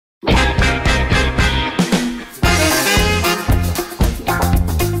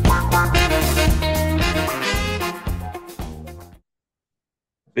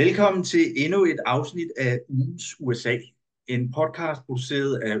Velkommen til endnu et afsnit af Ugens USA, en podcast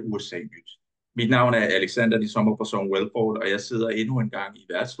produceret af USA Nyt. Mit navn er Alexander de Sommerperson Welford, og jeg sidder endnu en gang i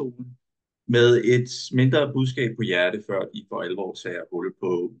værtsstolen med et mindre budskab på hjerte, før I for alvor tager hul på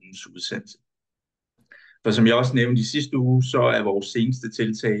ugens udsendelse. For som jeg også nævnte i sidste uge, så er vores seneste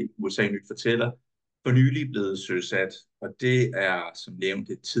tiltag, USA Nyt fortæller, for nylig blevet søsat, og det er som nævnt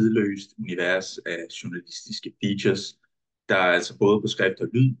et tidløst univers af journalistiske features, der altså både på skrift og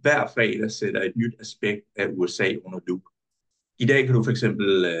lyd hver fredag sætter et nyt aspekt af USA under lup. I dag kan du for eksempel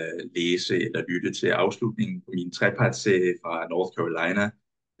læse eller lytte til afslutningen på min trepartsserie fra North Carolina,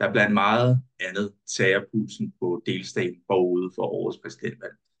 der blandt meget andet tager pulsen på delstaten forud for årets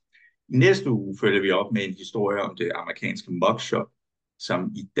præsidentvalg. I næste uge følger vi op med en historie om det amerikanske mugshot,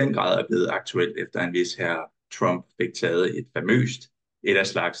 som i den grad er blevet aktuelt efter en vis herre Trump fik taget et af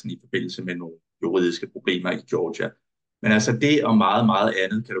slagsen i forbindelse med nogle juridiske problemer i Georgia. Men altså det og meget, meget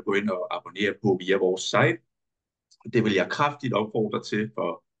andet kan du gå ind og abonnere på via vores site. Det vil jeg kraftigt opfordre til,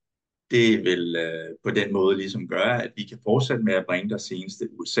 for det vil på den måde ligesom gøre, at vi kan fortsætte med at bringe dig seneste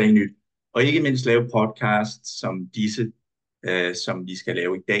USA-nyt, og ikke mindst lave podcasts som disse, som vi skal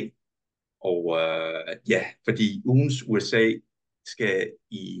lave i dag. Og fordi ugens USA skal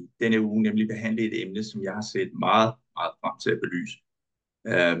i denne uge nemlig behandle et emne, som jeg har set meget, meget frem til at belyse.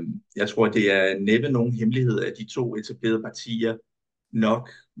 Jeg tror, det er næppe nogen hemmelighed, at de to etablerede partier nok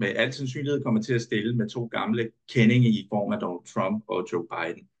med al sandsynlighed kommer til at stille med to gamle kendinge i form af Donald Trump og Joe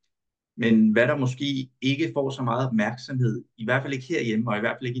Biden. Men hvad der måske ikke får så meget opmærksomhed, i hvert fald ikke herhjemme og i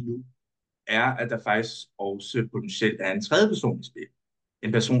hvert fald ikke endnu, er, at der faktisk også potentielt er en tredje person i spil.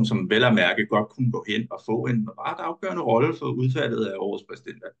 En person, som vel at mærke godt kunne gå hen og få en ret afgørende rolle for udfaldet af årets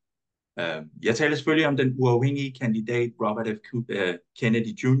præsidentvalg. Jeg taler selvfølgelig om den uafhængige kandidat Robert F.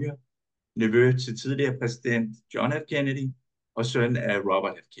 Kennedy Jr., nevø til tidligere præsident John F. Kennedy og søn af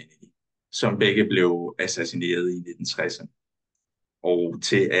Robert F. Kennedy, som begge blev assassineret i 1960'erne. Og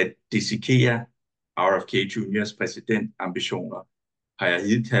til at dissekere RFK Jr.'s præsidentambitioner har jeg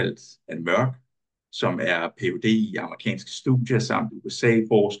hidkaldt en Mørk, som er Ph.D. i amerikanske studier samt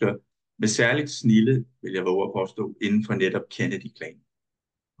USA-forsker med særligt snilde, vil jeg våge at påstå, inden for netop Kennedy-klanen.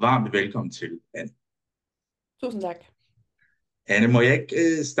 Varmt velkommen til, Anne. Tusind tak. Anne, må jeg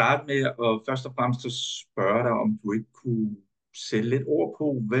ikke starte med at først og fremmest at spørge dig, om du ikke kunne sætte lidt ord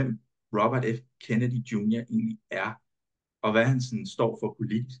på, hvem Robert F. Kennedy Jr. egentlig er, og hvad han sådan står for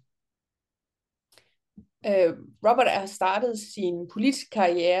politisk? Robert har startet sin politiske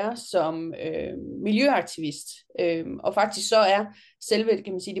karriere som miljøaktivist, og faktisk så er selve,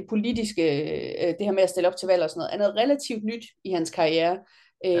 kan man sige, det politiske, det her med at stille op til valg og sådan noget, er noget relativt nyt i hans karriere,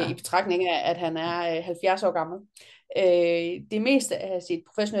 i betragtning af, at han er 70 år gammel. Det meste af sit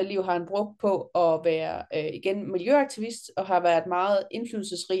professionelle liv har han brugt på at være igen miljøaktivist, og har været meget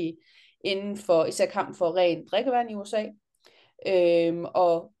indflydelsesrig inden for især kampen for rent drikkevand i USA.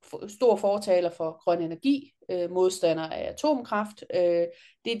 Og stor fortaler for grøn energi, modstander af atomkraft.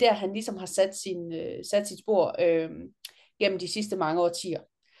 Det er der, han ligesom har sat sit spor gennem de sidste mange årtier.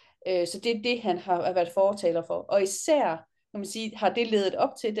 Så det er det, han har været fortaler for. Og især, kan man sige, har det ledet op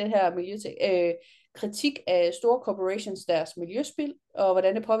til det her kritik af store corporations, deres miljøspil, og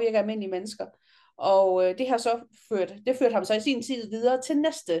hvordan det påvirker almindelige mennesker. Og det har så ført ham så i sin tid videre til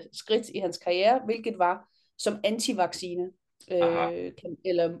næste skridt i hans karriere, hvilket var som antivaccine.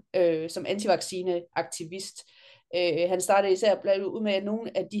 Som antivaccineaktivist. Han startede især ud med, at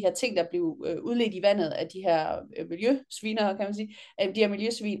nogle af de her ting, der blev udledt i vandet af de her miljøsviner, kan man sige, af de her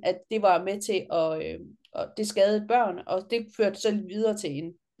miljøsvin, at det var med til at det skadede børn, og det førte så videre til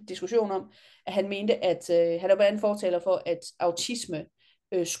en diskussion om, at han mente, at han var en fortaler for, at autisme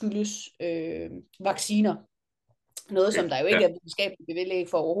skyldes vacciner. Noget, som der jo ikke er videnskabeligt belæg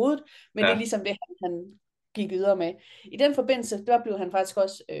for overhovedet, men det er ligesom det, han gik videre med. I den forbindelse, der blev han faktisk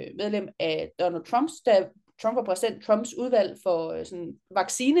også medlem af Donald Trumps, da Trump var præsident, Trumps udvalg for sådan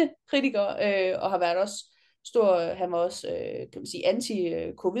vaccinekritikere, og har været også han var også, kan man sige,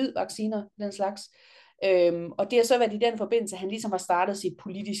 anti-covid-vacciner, den slags. Og det har så været i den forbindelse, han ligesom har startet sit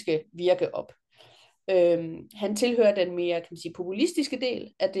politiske virke op. Han tilhører den mere, kan man sige, populistiske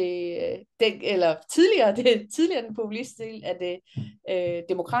del af tidligere den populistiske del af det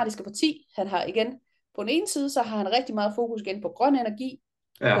demokratiske parti. Han har igen, på den ene side, så har han rigtig meget fokus igen på grøn energi,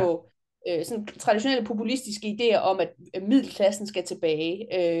 på sådan traditionelle populistiske idéer om, at middelklassen skal tilbage,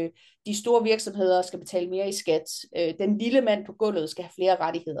 de store virksomheder skal betale mere i skat, den lille mand på gulvet skal have flere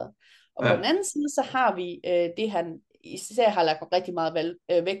rettigheder. Og på den anden side, så har vi det, han især har lagt rigtig meget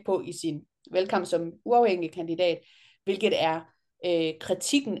vægt på i sin valgkamp som uafhængig kandidat, hvilket er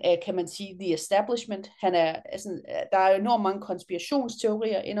kritikken af, kan man sige, the establishment. Der er enormt mange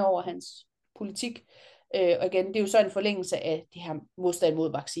konspirationsteorier ind over hans politik. Og igen, det er jo så en forlængelse af det her modstand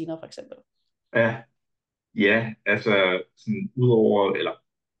mod vacciner, for eksempel. Ja, ja, altså sådan udover, eller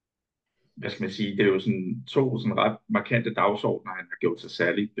hvad skal man sige, det er jo sådan to sådan ret markante dagsordner, han har gjort sig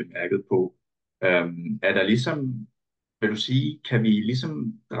særligt bemærket på. Er der ligesom, vil du sige, kan vi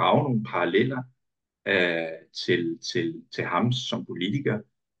ligesom drage nogle paralleller til ham som politiker,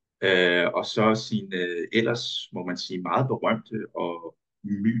 og så sine ellers, må man sige, meget berømte og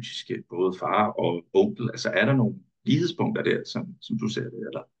mytiske, både far og onkel. Altså er der nogle lighedspunkter der, som du ser det,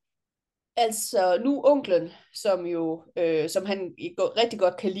 eller? Altså nu onklen, som han rigtig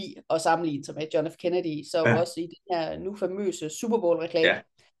godt kan lide at sammenligne sig med John F. Kennedy, så Ja, også i den her nu famøse Super Bowl-reklame,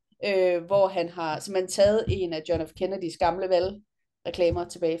 ja, hvor han har simpelthen taget en af John F. Kennedys gamle valgreklamer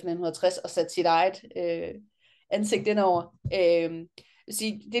tilbage fra 1960 og sat sit eget ansigt indover.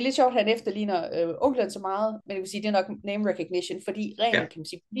 Det er lidt sjovt, at han efterligner onklen så meget, men jeg vil sige, det er nok name recognition, fordi ja, rent, kan man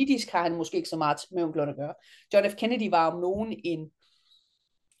sige, politisk har han måske ikke så meget med onklen at gøre. John F. Kennedy var om nogen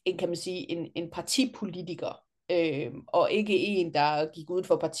kan man sige, en partipolitiker, og ikke en, der gik ud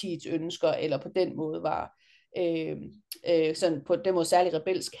for partiets ønsker, eller på den måde var sådan på den måde særlig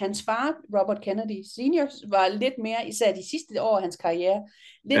rebelsk. Hans far, Robert Kennedy Senior, var lidt mere, især de sidste år af hans karriere,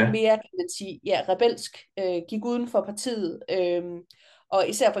 lidt ja, mere, kan man sige, ja, rebelsk, gik uden for partiet, og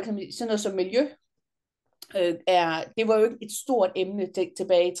især for eksempel sådan noget som miljø, det var jo ikke et stort emne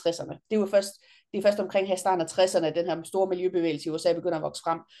tilbage i 60'erne. Det er først omkring her starten af 60'erne, at den her store miljøbevægelse i USA begynder at vokse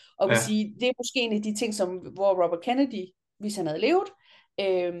frem. Og vil ja, sige, det er måske en af de ting, hvor Robert Kennedy, hvis han havde levet,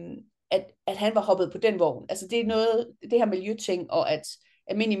 at han var hoppet på den vogn. Altså det er noget, det her miljøting, og at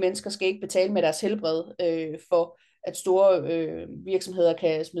almindelige mennesker skal ikke betale med deres helbred for at store virksomheder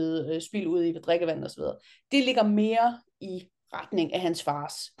kan smide spild ud i drikkevand osv. Det ligger mere i retning af hans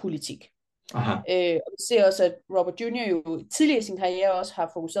fars politik. aha, Og vi ser også, at Robert Jr. jo tidligere i sin karriere også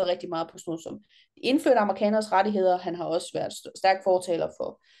har fokuseret rigtig meget på sådan noget som indfødte amerikaners rettigheder. Han har også været stærk fortaler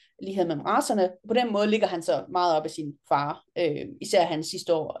for lighed mellem racerne. På den måde ligger han så meget op af sin far. Især hans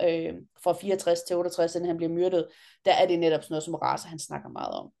sidste år, fra 64 til 68, inden han bliver myrdet, der er det netop sådan noget som race, han snakker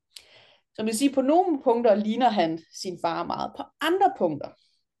meget om. Så man vil sige, på nogle punkter ligner han sin far meget. På andre punkter,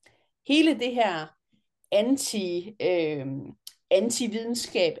 hele det her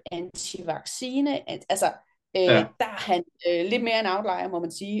anti-videnskab, anti-vaccine, ja, der er han lidt mere en outlier, må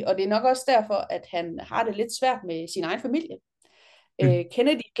man sige, og det er nok også derfor, at han har det lidt svært med sin egen familie. mm,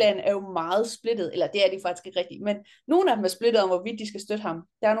 Kennedy-klanen er jo meget splittet, eller det er de faktisk ikke rigtigt, men nogle af dem er splittet om, hvorvidt de skal støtte ham.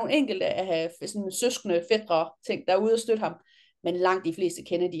 Der er nogle enkelte af sådan søskende, fætre ting, der er ude at støtte ham, men langt de fleste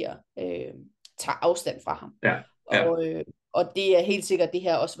Kennedy'er tager afstand fra ham. ja, ja, Og det er helt sikkert det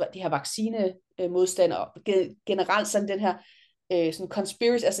her vaccinemodstand, og generelt sådan den her sådan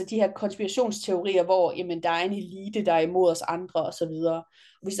conspiracy, altså de her konspirationsteorier, hvor jamen, der er en elite, der er imod os andre, og så videre.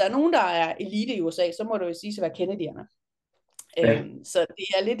 Hvis der er nogen, der er elite i USA, så må det jo sige at være Kennedy'erne. ja, Så det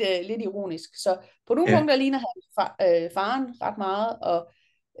er lidt ironisk. Så på nogle ja, punkter ligner han faren ret meget, og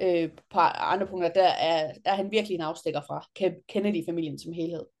på andre punkter, der er han virkelig en afstikker fra Kennedy-familien som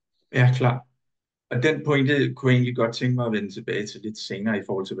helhed. ja, klar. Og den pointe kunne jeg egentlig godt tænke mig at vende tilbage til lidt senere i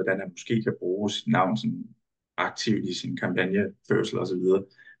forhold til, hvordan han måske kan bruge sit navn sådan aktivt i sin kampagneførsel osv.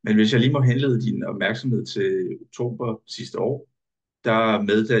 Men hvis jeg lige må henlede din opmærksomhed til oktober sidste år, der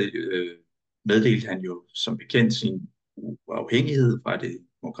meddelte han jo som bekendt sin uafhængighed fra det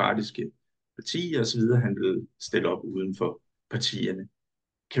demokratiske parti osv. Han ville stille op uden for partierne.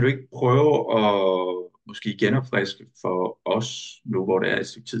 Kan du ikke prøve at måske genopfriske for os, nu hvor det er et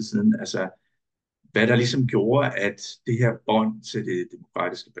stykke tid siden, altså hvad der ligesom gjorde, at det her bånd til det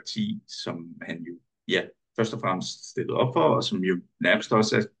demokratiske parti, som han jo ja, først og fremmest stillede op for, og som jo nærmest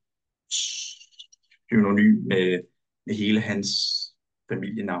også er synonym med hele hans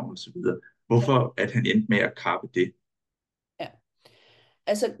familienavn og så videre. Hvorfor at han endte med at kappe det? Ja.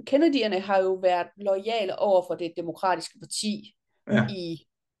 Altså, Kennedy'erne har jo været loyale over for det demokratiske parti Ja, i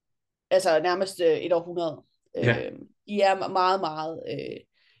nærmest et århundrede. ja, De er meget, meget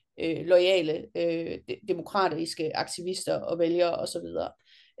loyale demokratiske aktivister og vælgere osv.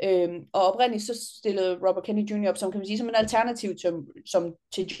 Og oprindeligt så stillede Robert Kennedy Jr. op som, kan man sige, som en alternativ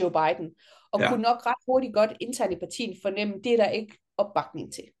til Joe Biden, og ja, kunne nok ret hurtigt godt internt i partiet fornemme, det er der ikke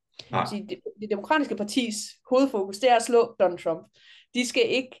opbakning til. nej, Så det demokratiske partis hovedfokus, det er at slå Donald Trump. De skal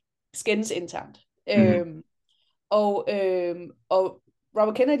ikke skændes internt. mm, Og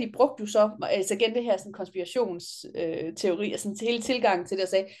Robert Kennedy brugte jo så, altså igen det her sådan konspirationsteori, altså hele tilgangen til det, at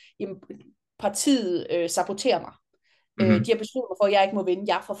sige, jamen, partiet saboterer mig. De mm, har besluttet mig for, at jeg ikke må vinde,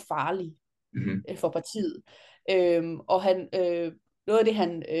 jeg er for farlig. Mhm. for partiet. Og noget af det,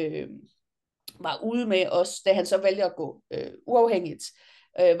 han var ude med også, da han så valgte at gå uafhængigt,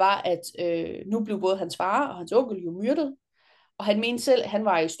 var, at nu blev både hans far og hans onkel jo myrdet, og han mente selv, at han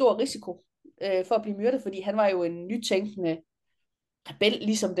var i stor risiko for at blive myrdet, fordi han var jo en nytænkende rebel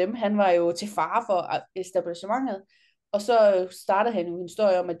ligesom dem. Han var jo til fare for establishmentet, og så startede han jo en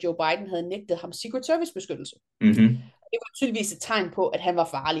historie om, at Joe Biden havde nægtet ham Secret Service beskyttelse. Mhm. Det var tydeligvis et tegn på, at han var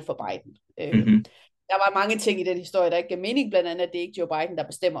farlig for Biden. Mhm. Der var mange ting i den historie, der ikke gav mening, blandt andet, at det er ikke Joe Biden, der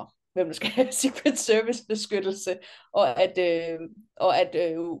bestemmer, hvem der skal have Secret Service beskyttelse, og at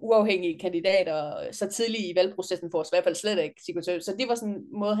uafhængige kandidater så tidligt i valgprocessen får i hvert fald slet ikke Secret Service. Så det var sådan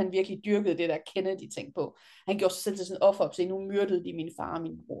en måde, han virkelig dyrkede det der Kennedy-ting på. Han gjorde sig selv til sådan en offer, så nu myrdede de min far og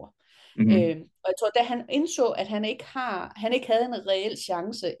min bror. Mhm. Og jeg tror, da han indså, at han ikke havde en reel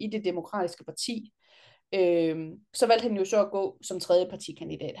chance i det demokratiske parti, så valgte han jo så at gå som tredje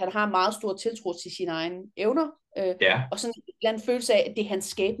partikandidat. Han har meget stor tiltro til sine egne evner, Ja, og sådan en eller anden følelse af, at det er hans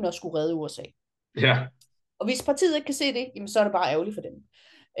skæbne at skulle redde USA. ja, Og hvis partiet ikke kan se det, jamen, så er det bare ærgerligt for dem.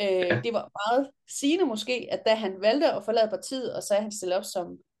 ja, Det var meget sigende måske, at da han valgte at forlade partiet, og så han stille op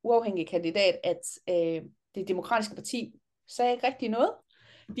som uafhængig kandidat, at det demokratiske parti sagde ikke rigtig noget.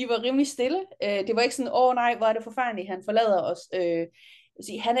 De var rimelig stille. Det var ikke sådan, nej, hvor er det forfærdeligt, han forlader os.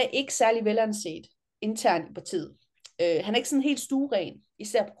 Han er ikke særlig velanset internt i partiet. Han er ikke sådan helt stueren,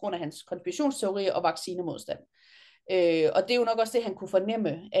 især på grund af hans konspirationsteorier og vaccinemodstand. Og det er jo nok også det, han kunne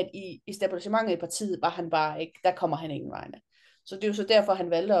fornemme, at i establishmentet i partiet var han bare ikke, der kommer han ingen vegne. Så det er jo så derfor, han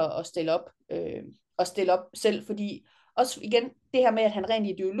valgte at stille op selv, fordi også igen, det her med, at han rent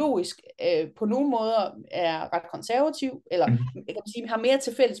ideologisk på nogle måder er ret konservativ, eller mhm. jeg kan sige, har mere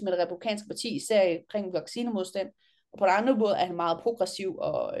til fælles med det republikanske parti, især omkring vaccinemodstand, og på den anden måde er han meget progressiv,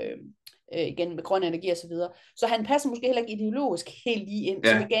 og igen med grøn energi og så videre. Så han passer måske heller ikke ideologisk helt lige ind,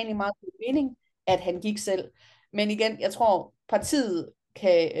 så Ja, det gav egentlig meget god mening, at han gik selv. Men igen, jeg tror, partiet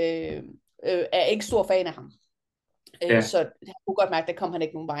er ikke stor fan af ham. ja, Så han kunne godt mærke, at der kom han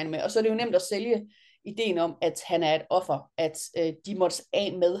ikke nogen vegne med. Og så er det jo nemt at sælge ideen om, at han er et offer, at de måtte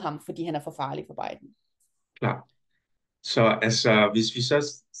af med ham, fordi han er for farlig for Biden. klar. Så altså, hvis vi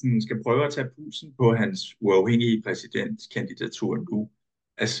så sådan skal prøve at tage pulsen på hans uafhængige præsidentkandidatur nu,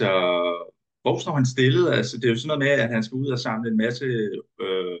 altså, hvor står han stillet? Altså, det er jo sådan noget med, at han skal ud og samle en masse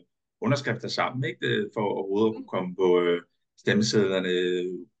underskrifter sammen, ikke? For overhovedet at kunne komme på stemmesedlerne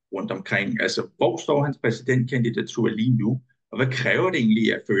rundt omkring. Altså, hvor står hans præsidentkandidatur lige nu? Og hvad kræver det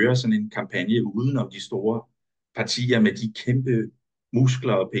egentlig at føre sådan en kampagne uden om de store partier med de kæmpe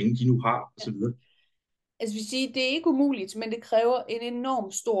muskler og penge, de nu har, osv.? Altså, vil sige, det er ikke umuligt, men det kræver en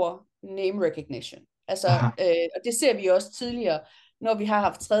enorm stor name recognition. Altså, Aha. og det ser vi også tidligere, når vi har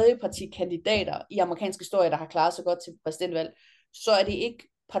haft tredjepartikandidater i amerikansk historie, der har klaret sig godt til præsidentvalg, så er det ikke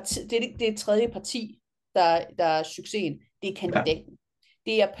det er tredje parti, der er succesen. Det er Ja. kandidaten.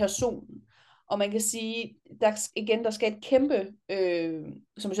 Det er personen. Og man kan sige, der skal et kæmpe,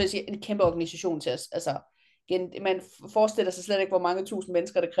 som jeg siger, en kæmpe organisation til os. Altså, igen, man forestiller sig slet ikke, hvor mange tusind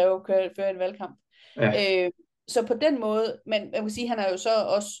mennesker, der kræver at føre en valgkamp. Ja. Så på den måde, men man kan sige, han har jo så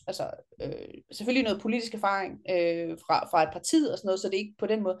også, altså, selvfølgelig noget politisk erfaring fra et parti og sådan noget, så det er ikke på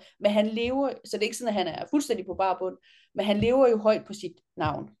den måde, men han lever, så det er ikke sådan, at han er fuldstændig på bar bund, men han lever jo højt på sit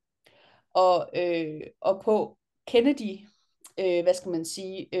navn. Og på Kennedy, hvad skal man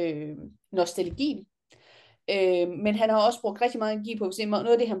sige, nostalgien. Men han har også brugt rigtig meget energi på, noget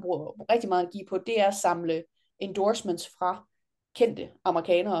af det, han bruger rigtig meget energi på, det er at samle endorsements fra kendte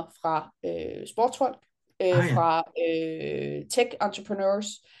amerikanere, fra sportsfolk, Ah ja. fra tech entrepreneurs,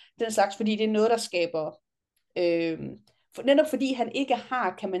 den slags, fordi det er noget, der skaber, netop fordi han ikke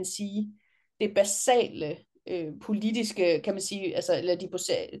har, kan man sige, det basale politiske, kan man sige, altså, eller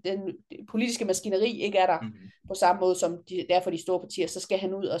den politiske maskineri ikke er der Mhm. på samme måde, som det er for de store partier, så skal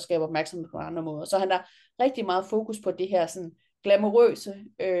han ud og skabe opmærksomhed på andre måder. Så han har rigtig meget fokus på det her sådan glamourøse,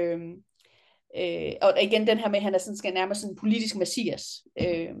 og igen den her med, at han er sådan, skal nærmest sådan en politisk messias.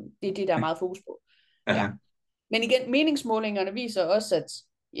 Det er det, der er meget fokus på. Ja. Aha. Men igen, meningsmålingerne viser også, at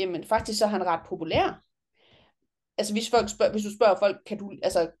jamen, faktisk så er han ret populær. Altså hvis du spørger folk,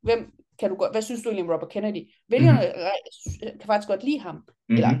 hvad synes du egentlig om Robert Kennedy? Vælgerne Mhm. kan faktisk godt lide ham,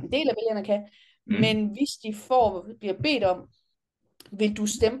 eller Mhm. en del af vælgerne kan, Mhm. men hvis de bliver bedt om, vil du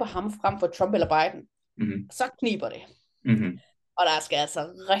stemme på ham frem for Trump eller Biden, Mhm. så kniber det. Mhm. Og der skal altså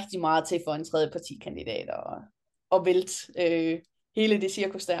rigtig meget til for en tredje partikandidat og vælte hele det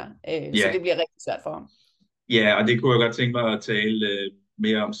cirkus der. Så Ja, det bliver rigtig svært for ham. ja, og det kunne jeg godt tænke mig at tale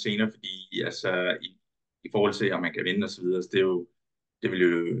mere om senere, fordi altså i forhold til, om man kan vinde og så videre, så det vil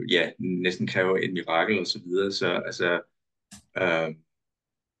jo ja, næsten kræve et mirakel og så videre. Så altså, øh,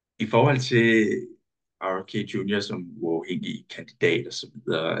 i forhold til RFK Jr. som uafhængig kandidat og så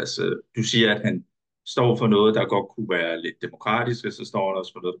videre, altså, du siger, at han står for noget, der godt kunne være lidt demokratisk, og så står han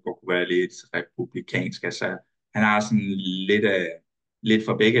også for noget, der godt kunne være lidt republikansk. Altså, han har sådan lidt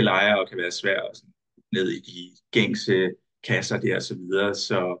for begge lejre, og kan være svær at sådan, ned i de gængse kasser der og så videre.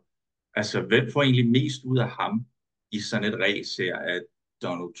 Så altså, hvem får egentlig mest ud af ham i sådan et race her af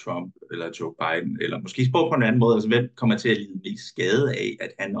Donald Trump eller Joe Biden, eller måske spurgt på en anden måde, altså hvem kommer til at lide mest skade af,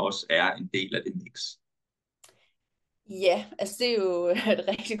 at han også er en del af det mix? Ja, altså det er jo et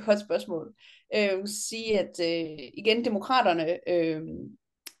rigtig godt spørgsmål. Jeg vil sige, at igen, demokraterne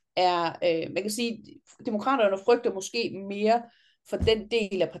man kan sige, demokraterne frygter måske mere for den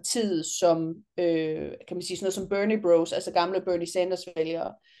del af partiet, som kan man sige sådan noget som Bernie Bros, altså gamle Bernie Sanders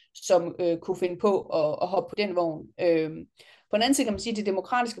vælgere, som kunne finde på at hoppe på den vogn. På den anden side kan man sige, at det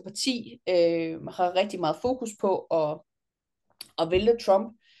demokratiske parti har rigtig meget fokus på at vælte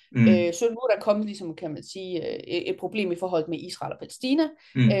Trump. Mm, Så nu er der kommet, ligesom, kan man sige, et problem i forhold med Israel og Palæstina,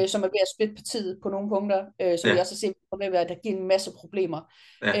 mm, som er ved at splitte partiet på nogle punkter, som vi ja, også har set på det, der giver en masse problemer.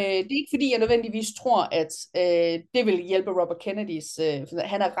 ja, Det er ikke fordi, jeg nødvendigvis tror, at det vil hjælpe Robert Kennedys.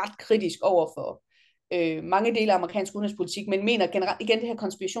 Han er ret kritisk over for mange dele af amerikansk udenrigspolitik, men mener generelt, igen det her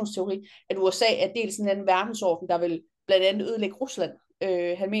konspirationsteori, at USA er dels sådan en verdensorden, der vil blandt andet ødelægge Rusland.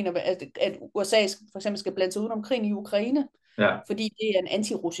 Han mener, at USA for eksempel skal blande sig udenom krigen i Ukraine, ja, fordi det er en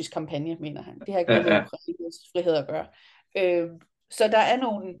anti-russisk kampagne, mener han. Det har ikke ja, noget med ja, Ukraines frihed at gøre. Så der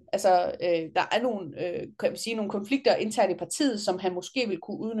er nogle, kan man sige, nogle konflikter internt i partiet, som han måske vil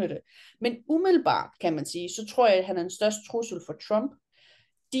kunne udnytte. Men umiddelbart, kan man sige, så tror jeg, at han er den største trussel for Trump.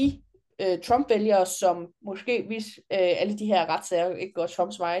 De Trump-vælgere, som måske, hvis alle de her retssager ikke går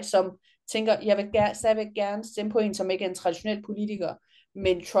Trumps vej, som tænker, jeg vil stadigvæk gerne stemme på en, som ikke er en traditionel politiker,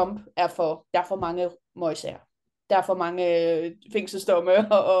 men Trump der er for mange møgsager. Der er for mange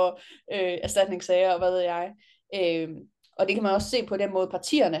fængselsdomme og erstatningssager, og hvad ved jeg. Og det kan man også se på den måde,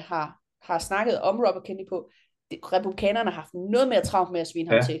 partierne har snakket om Robert Kennedy på. Republikanerne har haft noget mere travlt med at svine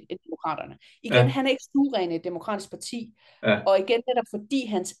ham ja, til end demokraterne. Igen, ja, han er ikke stueren i et demokratisk parti, ja, og igen netop fordi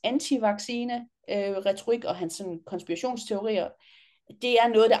hans anti-vaccine retorik og hans sådan, konspirationsteorier, det er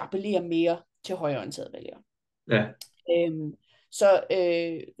noget, der appellerer mere til højreorienterede vælgere. ja, Øhm, så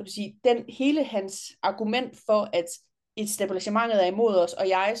jeg vil sige, hele hans argument for, at establishmentet er imod os, og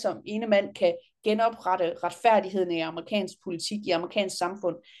jeg som ene mand kan genoprette retfærdigheden i amerikansk politik, i amerikansk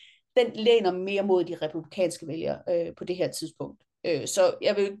samfund, den læner mere mod de republikanske vælgere på det her tidspunkt. Så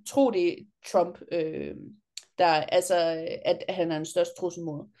jeg vil tro, det er Trump, at han er den største trussel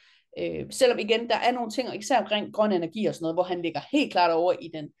mod. Selvom igen, der er nogle ting, især omkring grøn energi og sådan noget, hvor han ligger helt klart over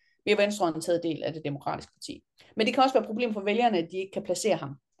i den mere venstreorienterede del af det demokratiske parti. Men det kan også være et problem for vælgerne, at de ikke kan placere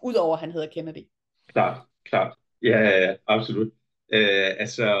ham, udover at han hedder Kennedy. klart, klart. Ja, ja, ja, absolut.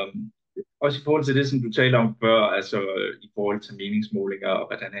 Altså, også i forhold til det, som du talte om før, altså i forhold til meningsmålinger og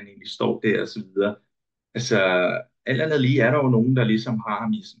hvordan han egentlig står der og så videre. Altså, alt andet lige er der jo nogen, der ligesom har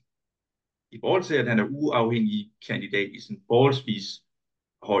ham i forhold til, at han er uafhængig kandidat i sådan forholdsvis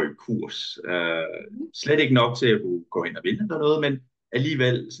høj kurs. Slet ikke nok til at kunne gå ind og vinde eller noget, men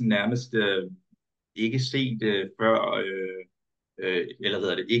alligevel sådan nærmest ikke set før, eller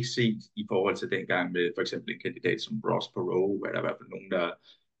hedder det ikke set i forhold til dengang med for eksempel en kandidat som Ross Perot, er der i hvert fald nogen, der,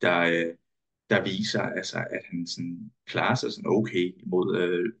 der viser, altså, at han sådan klarer sig sådan okay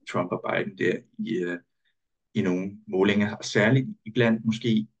imod Trump og Biden der i nogle målinger, og særligt iblandt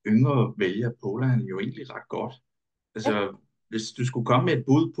måske yngre vælgere poler han jo egentlig ret godt. Ja, Altså, hvis du skulle komme med et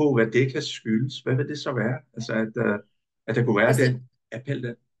bud på, hvad det kan skyldes, hvad vil det så være? Altså, at der kunne være altså den appel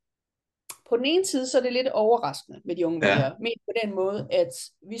der. på den ene side, så er det lidt overraskende med de unge Ja, vælgere. Men på den måde, at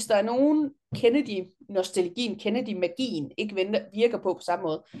hvis der er nogen Kennedy-nostalgien, Kennedy-magien ikke virker på samme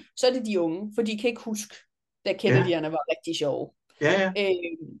måde, så er det de unge, for de kan ikke huske, da ja, Kennedy'erne var rigtig sjove. ja, ja.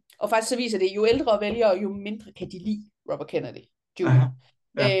 Og faktisk så viser det, jo ældre vælgere, jo mindre kan de lide Robert Kennedy Jr. Aha,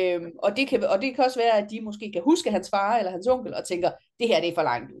 ja, Og det kan også være, at de måske kan huske hans far eller hans onkel, og tænker, det her det er for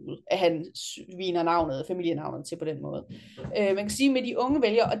langt ude, at han sviner navnet, familienavnet til på den måde. Man kan sige med de unge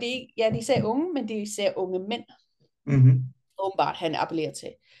vælgere, og det er ikke, ja, de især unge, men det er især unge mænd, mm-hmm. åbenbart, han appellerer til.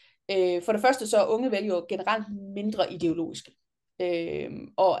 For det første så er unge vælgere generelt mindre ideologiske.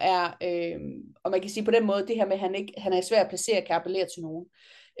 Og man kan sige på den måde, det her med, at han er svær at placere, kan appellere til nogen.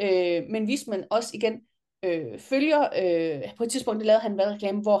 Men hvis man også igen følger, på et tidspunkt lavede han en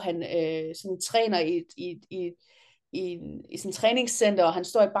valgreklame, hvor han sådan træner i sådan en træningscenter, og han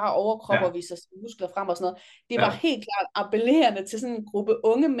står i bare overkrop og Ja, viser sine muskler frem og sådan noget. Det var ja, helt klart appellerende til sådan en gruppe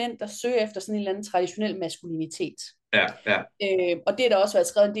unge mænd, der søger efter sådan en eller anden traditionel maskulinitet. ja, ja, Og det er der også været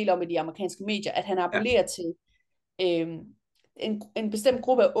skrevet en del om i de amerikanske medier, at han ja, appellerer til, øh, en bestemt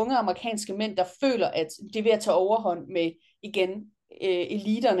gruppe af unge amerikanske mænd, der føler, at det er ved at tage overhånd med, igen,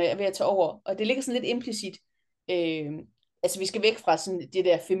 eliterne er ved at tage over. Og det ligger sådan lidt implicit. Øh, altså, vi skal væk fra sådan det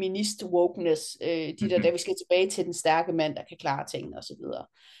der feminist-wokeness, der Mhm. vi skal tilbage til den stærke mand, der kan klare tingene osv.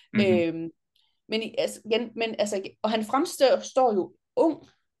 Mhm. Øh, og han fremstår jo ung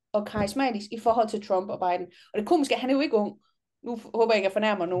og karismatisk i forhold til Trump og Biden. Og det komiske er, at han er jo ikke ung. Nu håber jeg ikke, at jeg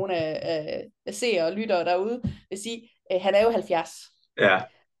fornærmer nogen af seere og lyttere derude. Vil sige, han er jo 70. Ja,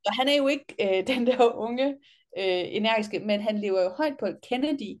 Og han er jo ikke den der unge, energiske, men han lever jo højt på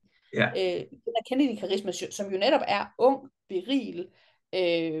Kennedy, ja, den der Kennedy-karisma, som jo netop er ung, viril,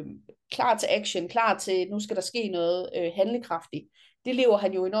 øh, klar til action, klar til, nu skal der ske noget handlekraftigt. Det lever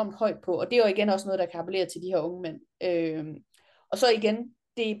han jo enormt højt på, og det er jo igen også noget, der kan appellere til de her unge mænd. Og så igen,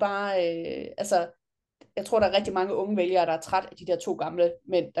 det er bare, altså, jeg tror, der er rigtig mange unge vælgere, der er træt af de der to gamle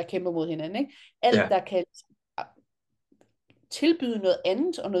mænd, der kæmper mod hinanden. Ikke? Alt, ja, der kan tilbyde noget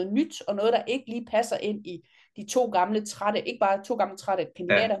andet og noget nyt, og noget, der ikke lige passer ind i de to gamle trætte, ikke bare to gamle trætte ja,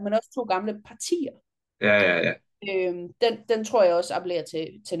 kandidater, men også to gamle partier. ja, ja, ja, Den tror jeg også appellerer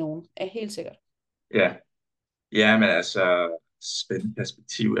til nogen, er helt sikkert. ja. Ja, men altså, spændende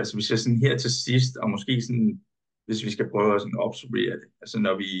perspektiv. Altså, hvis jeg sådan her til sidst, og måske sådan, hvis vi skal prøve at sådan opsummere det, altså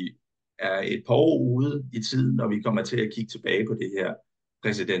når vi er et par år ude i tiden, og vi kommer til at kigge tilbage på det her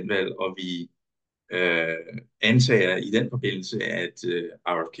præsidentvalg, og vi øh, antager i den forbindelse, at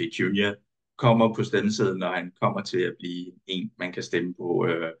RFK Jr. kommer på stemmesedlen, når han kommer til at blive en, man kan stemme på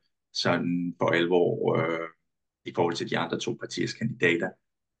sådan for alvor i forhold til de andre to partiers kandidater.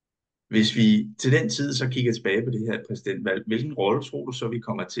 Hvis vi til den tid så kigger tilbage på det her præsidentvalg, hvilken rolle tror du så, vi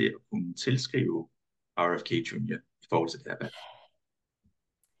kommer til at kunne tilskrive RFK Jr. i forhold til det her valg?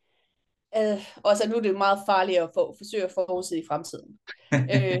 Også nu er det meget farligt at forsøge at forudsige i fremtiden.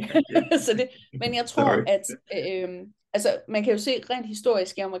 Men jeg tror, Sorry. at altså, man kan jo se rent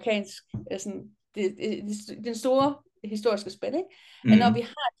historisk i amerikansk, sådan, den store historiske spænd, ikke? At når vi Mm,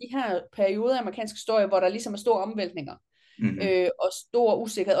 har de her perioder i amerikansk historie, hvor der ligesom er store omvæltninger, mm, og stor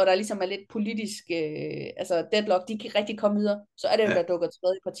usikkerhed, og der ligesom er lidt politisk, altså deadlock, de kan rigtig komme videre, så er det jo, ja, der dukker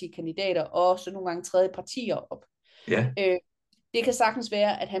tredjepartikandidater, og så nogle gange tredje partier op. ja, Øh, det kan sagtens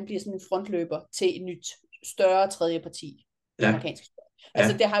være, at han bliver sådan en frontløber til et nyt, større tredje parti i ja, amerikansk historie.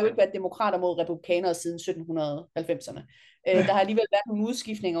 Altså, ja, det har jo ikke været demokrater mod republikanere siden 1790'erne. Der har alligevel været nogle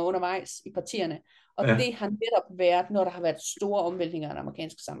udskiftninger undervejs i partierne, og ja, det har netop været, når der har været store omvæltninger i det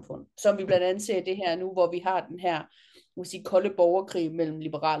amerikanske samfund. Som vi blandt andet ser det her nu, hvor vi har den her kolde borgerkrig mellem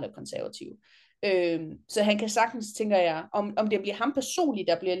liberale og konservative. Så han kan sagtens, tænker jeg, om det bliver ham personligt,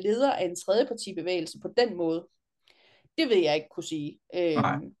 der bliver leder af en tredjepartibevægelse på den måde, det vil jeg ikke kunne sige.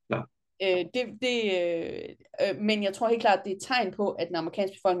 nej, klar, Men jeg tror helt klart, at det er et tegn på, at den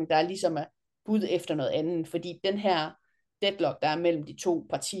amerikanske befolkning, der er ligesom er bud efter noget andet, fordi den her deadlock, der er mellem de to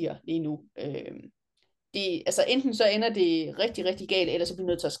partier lige nu, altså enten så ender det rigtig, rigtig galt, eller så bliver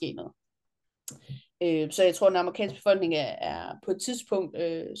nødt til at ske noget. Så jeg tror, at den amerikanske befolkning er på et tidspunkt,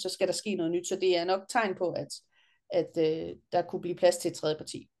 så skal der ske noget nyt, så det er nok tegn på, at der kunne blive plads til et tredje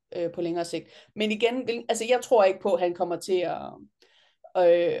parti på længere sigt. Men igen, altså jeg tror ikke på, at han kommer til at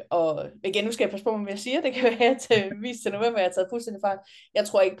og igen, nu skal jeg passe på, hvad jeg siger. Det kan være, at vise til november, jeg har taget fuldstændig fejl. Jeg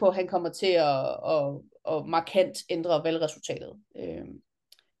tror ikke på, at han kommer til at markant ændre valgresultatet.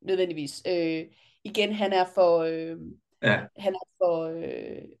 Nødvendigvis. Igen, han er for... ja, han er for...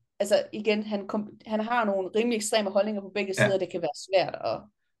 altså igen, han har nogle rimelig ekstreme holdninger på begge ja, sider. Det kan være svært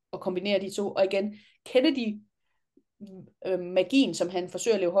at kombinere de to. Og igen, Kennedy magien, som han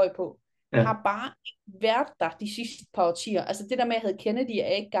forsøger at leve højt på, ja, har bare været der de sidste par årtier. Altså det der med at hedde Kennedy er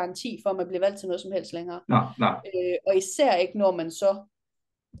ikke garanti for, at man bliver valgt til noget som helst længere. nej, nej, Og især ikke, når man så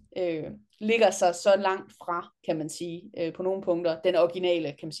ligger sig så langt fra, kan man sige, på nogle punkter, den originale,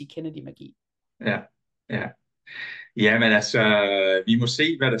 kan man sige, Kennedy-magi. ja, ja. Ja, men altså, vi må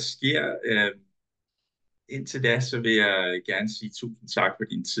se, hvad der sker. Indtil da, så vil jeg gerne sige tusind tak for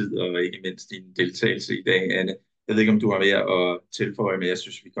din tid, og ikke mindst din deltagelse i dag, Anne. Jeg ved ikke, om du har mere at tilføje, men jeg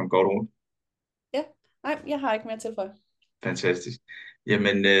synes, vi kom godt rundt. Ja, nej, jeg har ikke mere at tilføje. Fantastisk.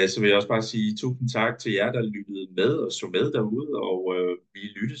 Jamen, så vil jeg også bare sige tusind tak til jer, der lyttede med og så med derude, og vi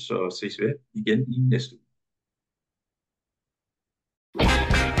lyttes og ses ved igen i næste uge.